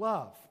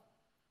love?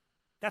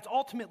 That's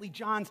ultimately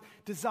John's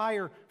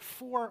desire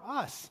for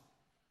us.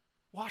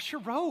 Wash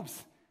your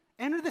robes.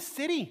 Enter the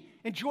city.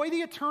 Enjoy the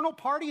eternal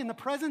party in the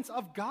presence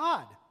of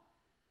God.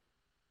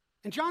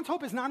 And John's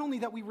hope is not only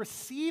that we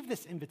receive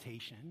this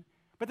invitation,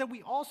 but that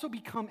we also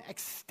become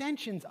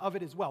extensions of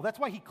it as well. That's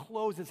why he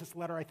closes this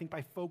letter, I think,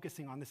 by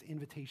focusing on this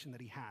invitation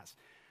that he has.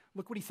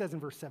 Look what he says in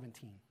verse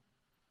 16.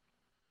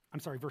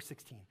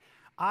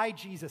 I,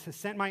 Jesus, has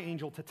sent my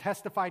angel to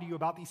testify to you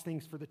about these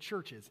things for the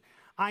churches.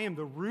 I am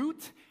the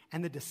root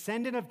and the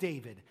descendant of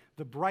David,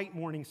 the bright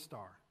morning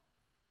star.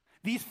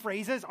 These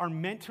phrases are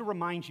meant to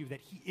remind you that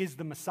he is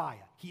the Messiah.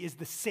 He is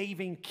the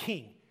saving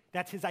king.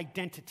 That's his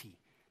identity.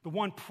 The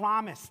one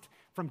promised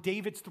from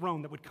David's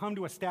throne that would come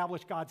to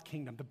establish God's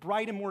kingdom, the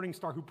bright and morning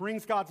star who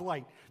brings God's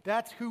light.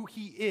 That's who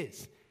he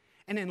is.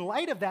 And in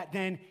light of that,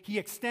 then, he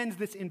extends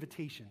this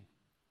invitation.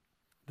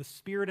 The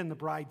Spirit and the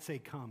bride say,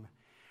 come.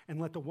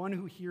 And let the one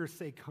who hears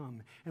say,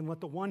 come. And let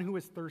the one who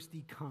is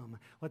thirsty come.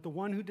 Let the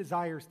one who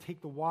desires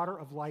take the water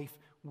of life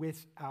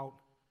without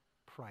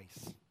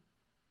price.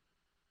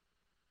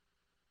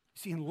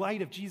 See, in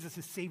light of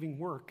Jesus' saving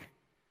work,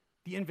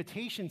 the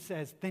invitation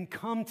says, then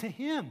come to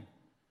him.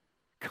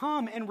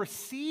 Come and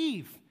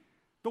receive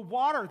the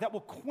water that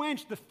will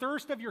quench the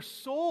thirst of your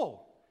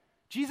soul.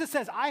 Jesus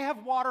says, I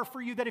have water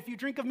for you that if you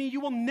drink of me, you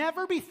will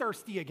never be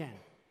thirsty again.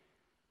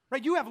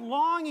 Right? You have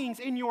longings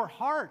in your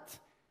heart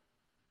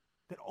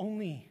that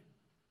only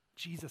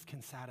Jesus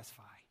can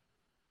satisfy.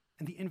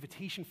 And the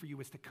invitation for you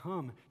is to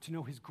come to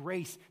know his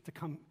grace, to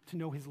come to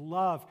know his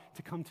love,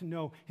 to come to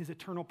know his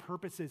eternal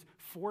purposes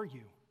for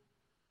you.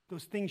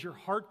 Those things your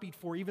heart beat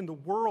for, even the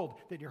world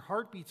that your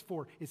heart beats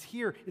for, is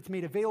here. It's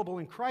made available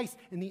in Christ,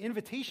 and the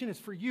invitation is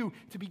for you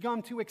to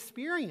begin to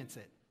experience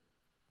it.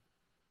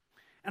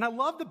 And I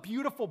love the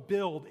beautiful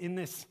build in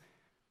this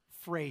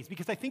phrase,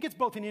 because I think it's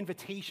both an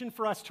invitation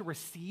for us to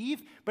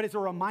receive, but it's a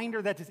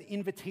reminder that it's an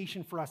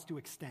invitation for us to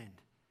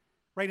extend.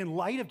 Right? In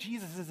light of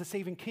Jesus as the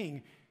saving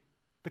King,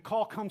 the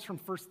call comes from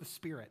first the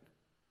Spirit.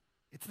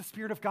 It's the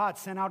Spirit of God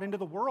sent out into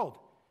the world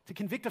to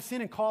convict of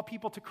sin and call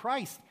people to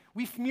Christ.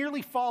 We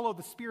merely follow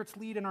the Spirit's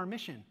lead in our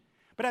mission.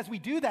 But as we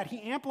do that,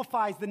 he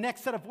amplifies the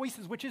next set of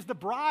voices, which is the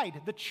bride,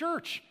 the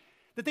church,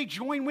 that they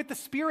join with the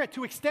Spirit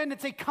to extend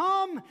and say,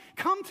 come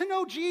to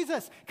know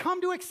Jesus,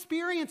 come to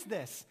experience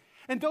this.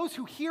 And those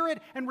who hear it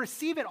and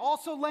receive it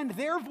also lend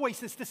their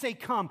voices to say,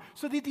 come,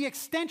 so that the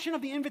extension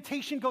of the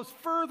invitation goes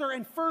further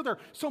and further,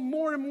 so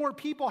more and more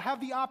people have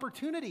the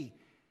opportunity.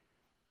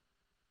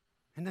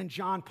 And then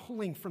John,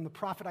 pulling from the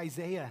prophet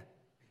Isaiah,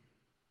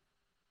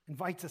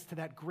 invites us to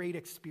that great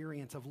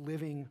experience of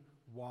living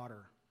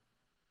water.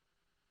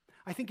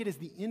 I think it is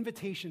the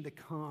invitation to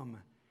come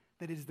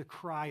that is the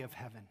cry of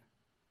heaven.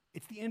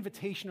 It's the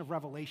invitation of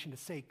Revelation to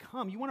say,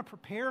 come. You want to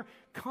prepare?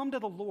 Come to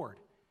the Lord.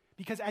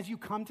 Because as you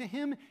come to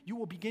him, you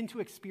will begin to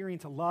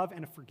experience a love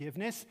and a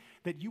forgiveness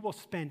that you will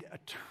spend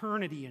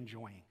eternity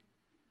enjoying.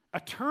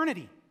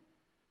 Eternity.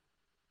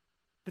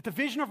 That the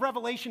vision of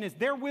Revelation is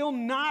there will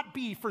not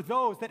be, for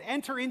those that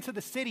enter into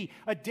the city,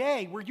 a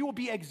day where you will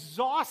be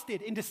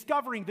exhausted in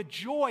discovering the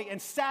joy and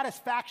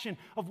satisfaction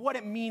of what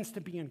it means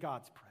to be in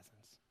God's presence.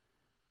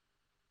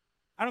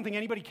 I don't think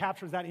anybody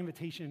captures that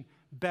invitation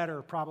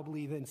better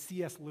probably than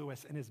C.S.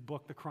 Lewis in his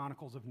book, The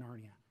Chronicles of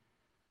Narnia.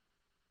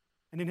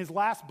 And in his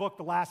last book,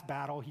 The Last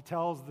Battle, he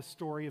tells the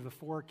story of the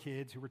 4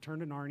 kids who return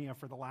to Narnia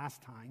for the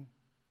last time.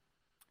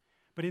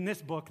 But in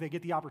this book, they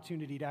get the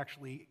opportunity to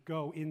actually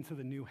go into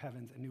the new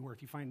heavens and new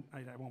earth. You find,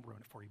 I won't ruin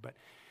it for you, but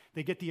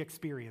they get the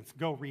experience.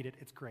 Go read it.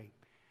 It's great.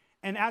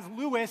 And as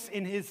Lewis,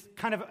 in his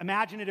kind of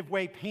imaginative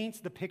way,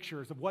 paints the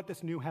pictures of what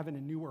this new heaven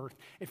and new earth,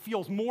 it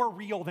feels more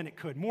real than it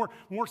could. More,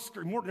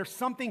 there's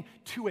something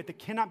to it that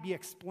cannot be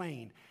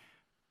explained.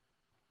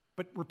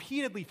 But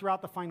repeatedly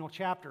throughout the final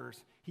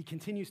chapters, he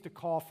continues to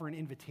call for an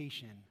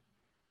invitation.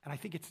 And I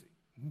think it's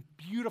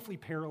beautifully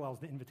parallels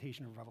the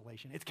invitation of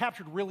Revelation. It's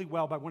captured really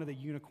well by one of the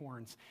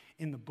unicorns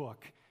in the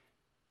book.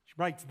 She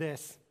writes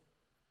this: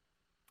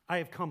 I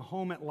have come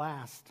home at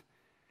last.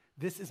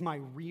 This is my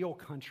real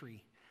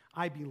country.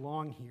 I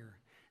belong here.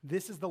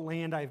 This is the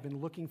land I have been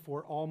looking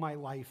for all my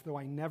life, though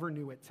I never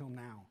knew it till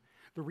now.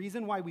 The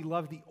reason why we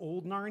love the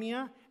old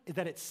Narnia is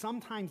that it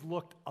sometimes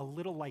looked a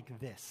little like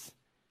this.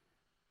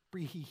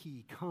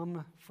 Bree-hee-hee,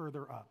 come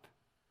further up.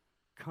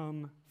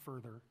 Come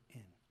further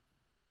in.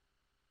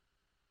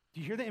 Do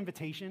you hear the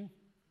invitation?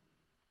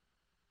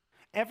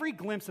 Every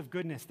glimpse of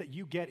goodness that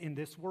you get in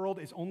this world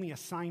is only a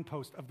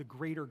signpost of the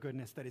greater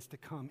goodness that is to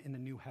come in the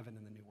new heaven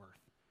and the new earth.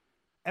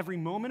 Every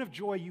moment of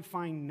joy you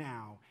find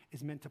now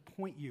is meant to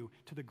point you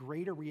to the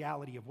greater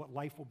reality of what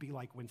life will be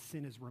like when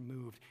sin is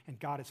removed and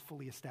God has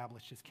fully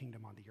established his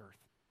kingdom on the earth.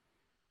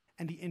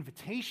 And the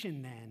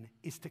invitation then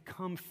is to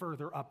come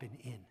further up and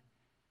in,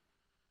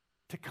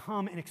 to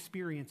come and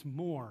experience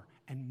more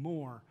and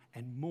more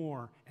and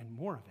more and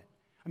more of it.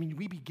 I mean,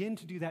 we begin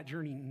to do that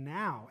journey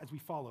now as we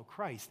follow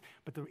Christ,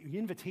 but the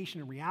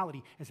invitation in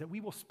reality is that we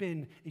will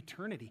spend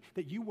eternity,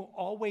 that you will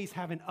always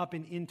have an up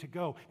and in to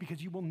go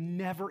because you will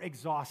never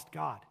exhaust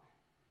God.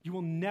 You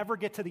will never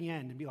get to the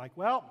end and be like,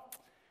 well,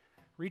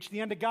 reach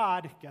the end of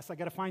God, guess I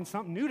got to find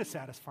something new to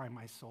satisfy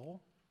my soul.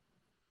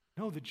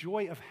 No, the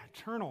joy of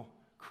eternal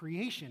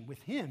creation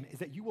with him is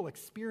that you will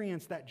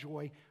experience that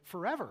joy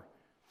forever.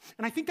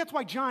 And I think that's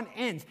why John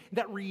ends,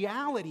 that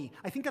reality.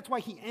 I think that's why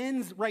he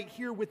ends right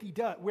here with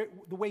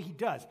the way he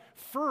does.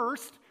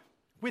 First,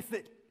 with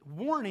the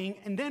warning,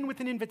 and then with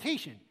an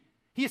invitation.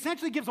 He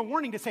essentially gives a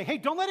warning to say, hey,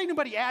 don't let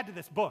anybody add to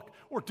this book,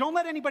 or don't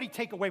let anybody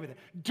take away with it.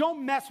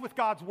 Don't mess with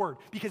God's word,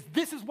 because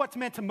this is what's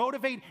meant to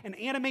motivate and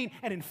animate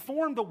and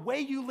inform the way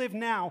you live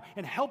now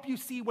and help you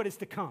see what is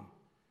to come.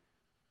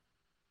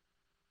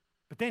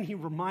 But then he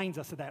reminds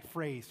us of that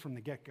phrase from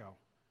the get-go.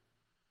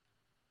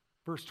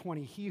 Verse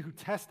 20, he who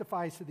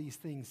testifies to these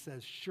things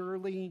says,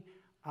 surely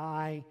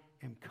I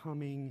am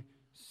coming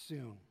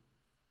soon.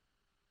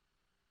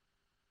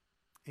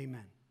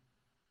 Amen.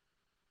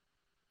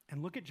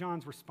 And look at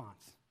John's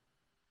response.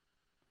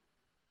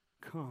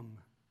 Come,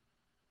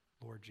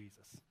 Lord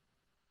Jesus.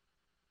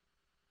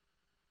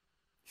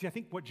 See, I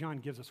think what John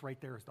gives us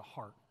right there is the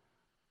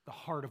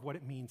heart of what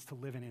it means to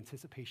live in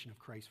anticipation of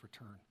Christ's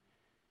return.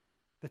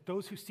 That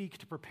those who seek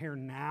to prepare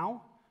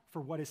now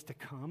for what is to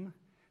come,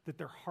 that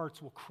their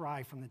hearts will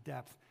cry from the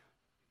depth,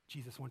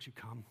 Jesus, won't you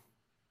come?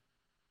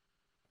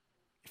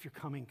 If you're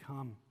coming,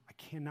 come. I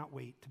cannot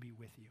wait to be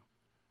with you.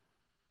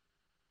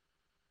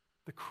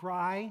 The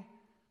cry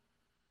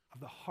of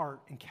the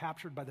heart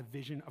encaptured by the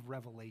vision of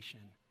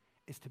Revelation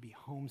is to be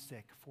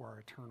homesick for our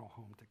eternal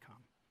home to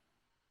come.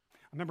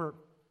 I remember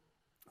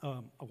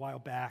a while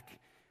back,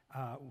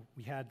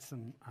 we had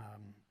some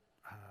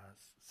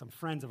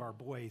friends of our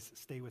boys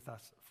stay with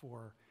us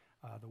for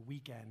the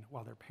weekend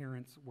while their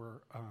parents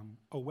were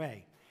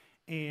away.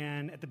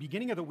 And at the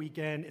beginning of the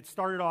weekend, it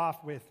started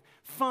off with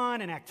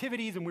fun and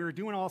activities, and we were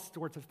doing all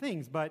sorts of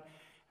things. But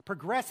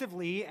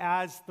progressively,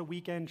 as the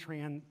weekend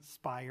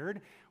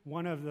transpired,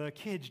 one of the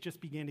kids just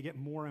began to get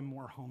more and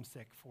more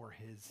homesick for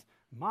his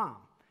mom.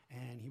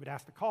 And he would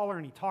ask to call her,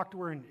 and he talked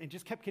to her, and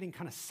just kept getting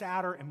kind of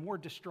sadder and more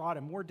distraught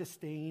and more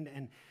disdained.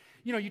 And,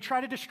 you try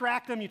to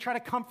distract him, you try to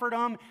comfort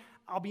him.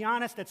 I'll be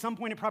honest, at some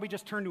point, it probably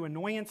just turned to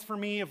annoyance for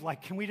me of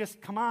like, can we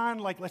just, come on,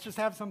 like, let's just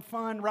have some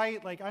fun,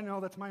 right? Like, I know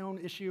that's my own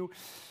issue.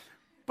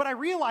 But I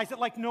realized that,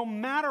 like, no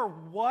matter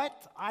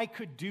what I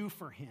could do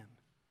for him,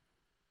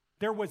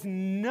 there was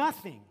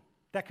nothing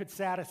that could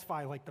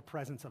satisfy like the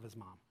presence of his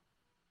mom.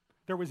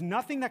 There was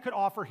nothing that could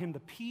offer him the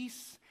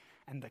peace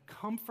and the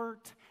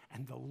comfort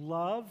and the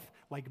love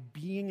like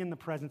being in the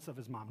presence of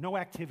his mom. No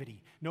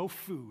activity, no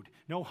food,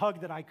 no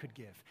hug that I could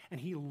give. And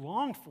he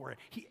longed for it.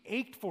 He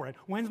ached for it.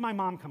 When's my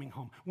mom coming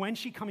home? When's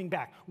she coming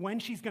back? When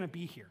she's going to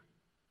be here?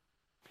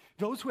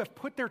 Those who have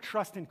put their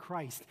trust in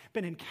Christ,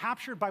 been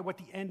encaptured by what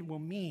the end will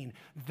mean,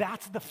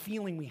 that's the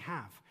feeling we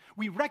have.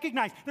 We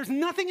recognize there's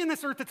nothing in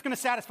this earth that's going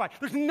to satisfy.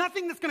 There's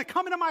nothing that's going to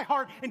come into my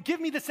heart and give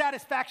me the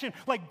satisfaction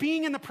like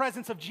being in the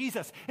presence of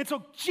Jesus. And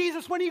so,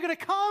 Jesus, when are you going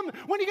to come?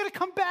 When are you going to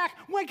come back?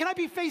 When can I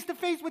be face to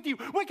face with you?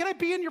 When can I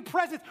be in your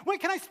presence? When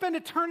can I spend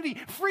eternity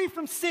free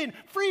from sin,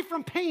 free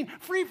from pain,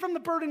 free from the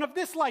burden of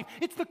this life?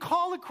 It's the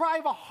call and cry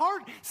of a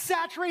heart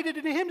saturated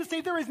in him to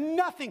say there is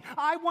nothing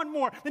I want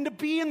more than to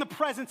be in the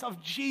presence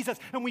of Jesus.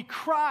 And we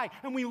cry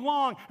and we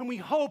long and we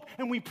hope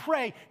and we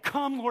pray,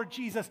 come, Lord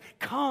Jesus,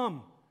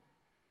 come.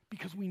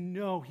 Because we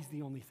know he's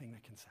the only thing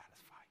that can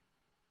satisfy.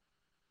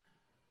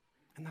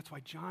 And that's why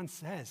John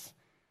says,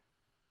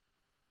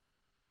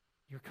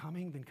 you're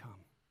coming, then come.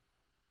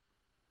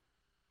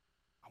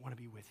 I want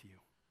to be with you.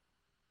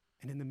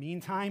 And in the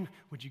meantime,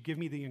 would you give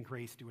me the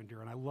grace to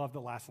endure? And I love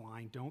the last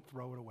line, don't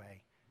throw it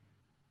away.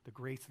 The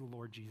grace of the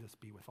Lord Jesus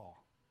be with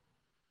all.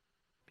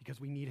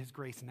 Because we need his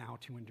grace now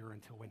to endure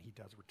until when he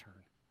does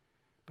return.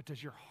 But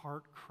does your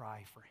heart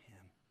cry for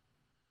him?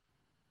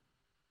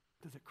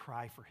 Does it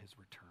cry for his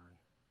return?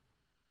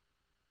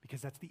 Because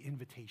that's the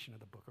invitation of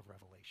the book of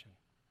Revelation,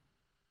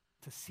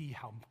 to see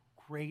how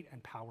great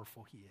and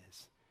powerful he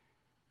is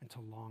and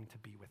to long to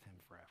be with him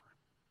forever.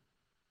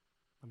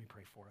 Let me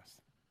pray for us.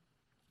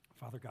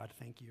 Father God,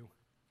 thank you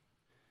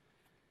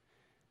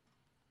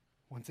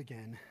once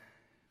again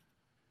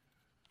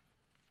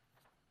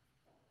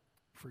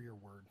for your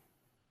word.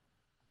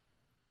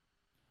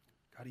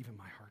 God, even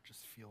my heart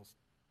just feels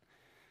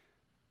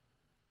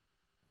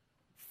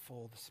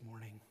full this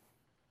morning.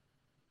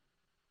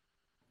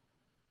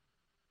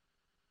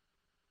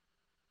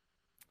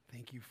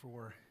 Thank you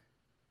for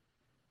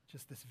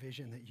just this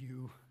vision that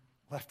you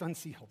left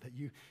unsealed, that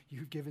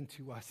you've given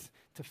to us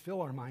to fill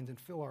our minds and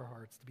fill our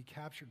hearts, to be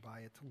captured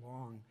by it, to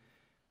long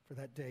for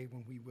that day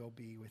when we will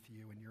be with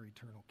you in your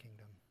eternal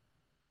kingdom.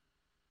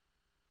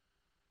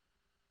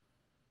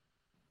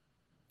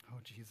 Oh,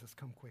 Jesus,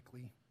 come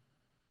quickly.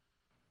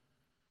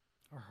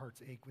 Our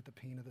hearts ache with the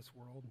pain of this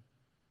world.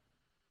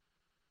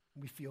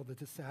 We feel the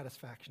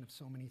dissatisfaction of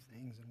so many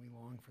things, and we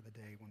long for the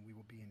day when we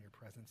will be in your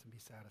presence and be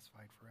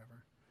satisfied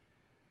forever.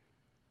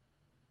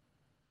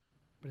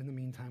 But in the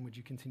meantime, would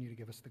you continue to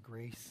give us the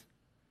grace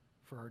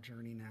for our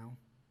journey now?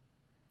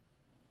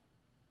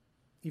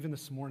 Even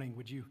this morning,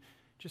 would you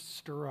just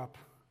stir up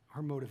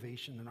our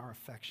motivation and our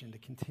affection to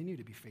continue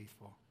to be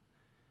faithful,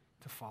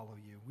 to follow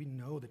you? We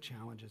know the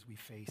challenges we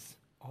face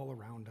all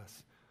around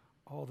us,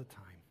 all the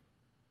time.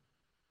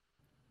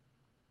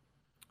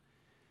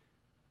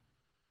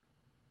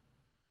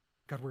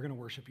 God, we're going to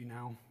worship you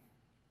now,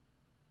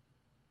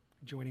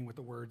 joining with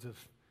the words of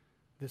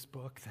this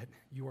book that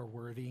you are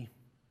worthy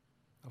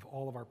of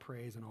all of our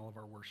praise and all of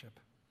our worship.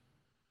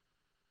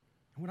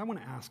 And what I want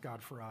to ask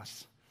God for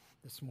us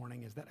this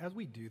morning is that as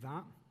we do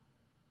that,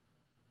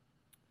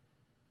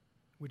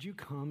 would you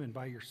come and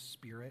by your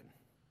Spirit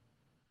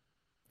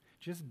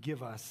just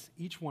give us,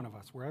 each one of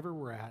us, wherever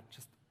we're at,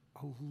 just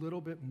a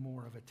little bit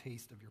more of a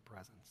taste of your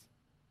presence.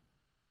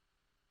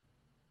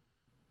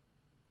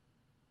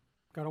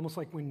 God, almost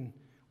like when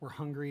we're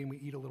hungry and we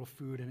eat a little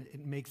food and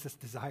it makes us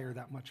desire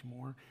that much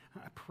more.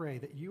 I pray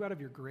that you, out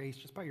of your grace,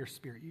 just by your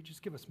Spirit, you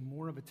just give us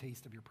more of a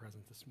taste of your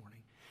presence this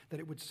morning,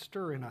 that it would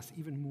stir in us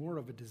even more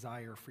of a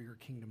desire for your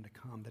kingdom to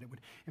come, that it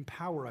would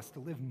empower us to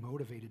live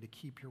motivated to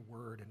keep your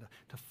word and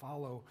to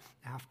follow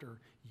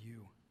after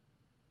you.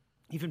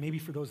 Even maybe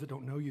for those that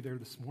don't know you there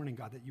this morning,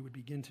 God, that you would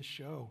begin to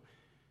show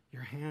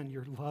your hand,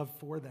 your love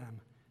for them,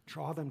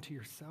 draw them to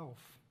yourself.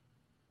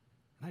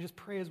 And I just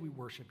pray as we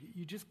worship,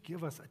 you just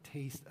give us a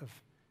taste of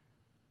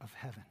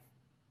heaven.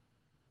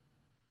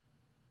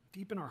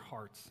 Deep in our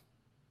hearts,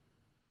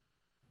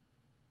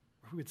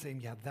 where we would say,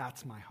 yeah,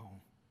 that's my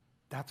home.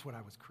 That's what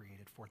I was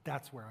created for.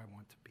 That's where I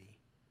want to be.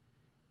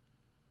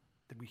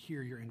 That we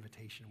hear your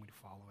invitation and we'd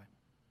follow it.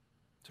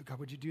 So God,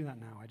 would you do that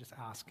now? I just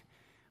ask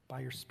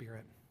by your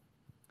Spirit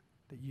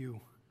that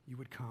you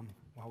would come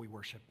while we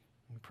worship.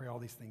 And we pray all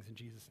these things in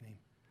Jesus' name.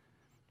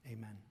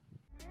 Amen.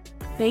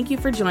 Thank you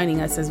for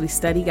joining us as we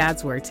study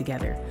God's Word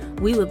together.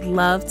 We would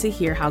love to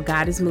hear how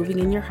God is moving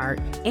in your heart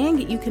and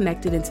get you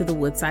connected into the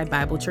Woodside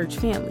Bible Church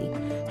family.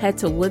 Head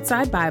to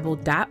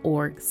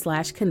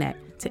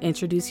woodsidebible.org/connect to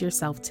introduce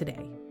yourself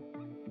today.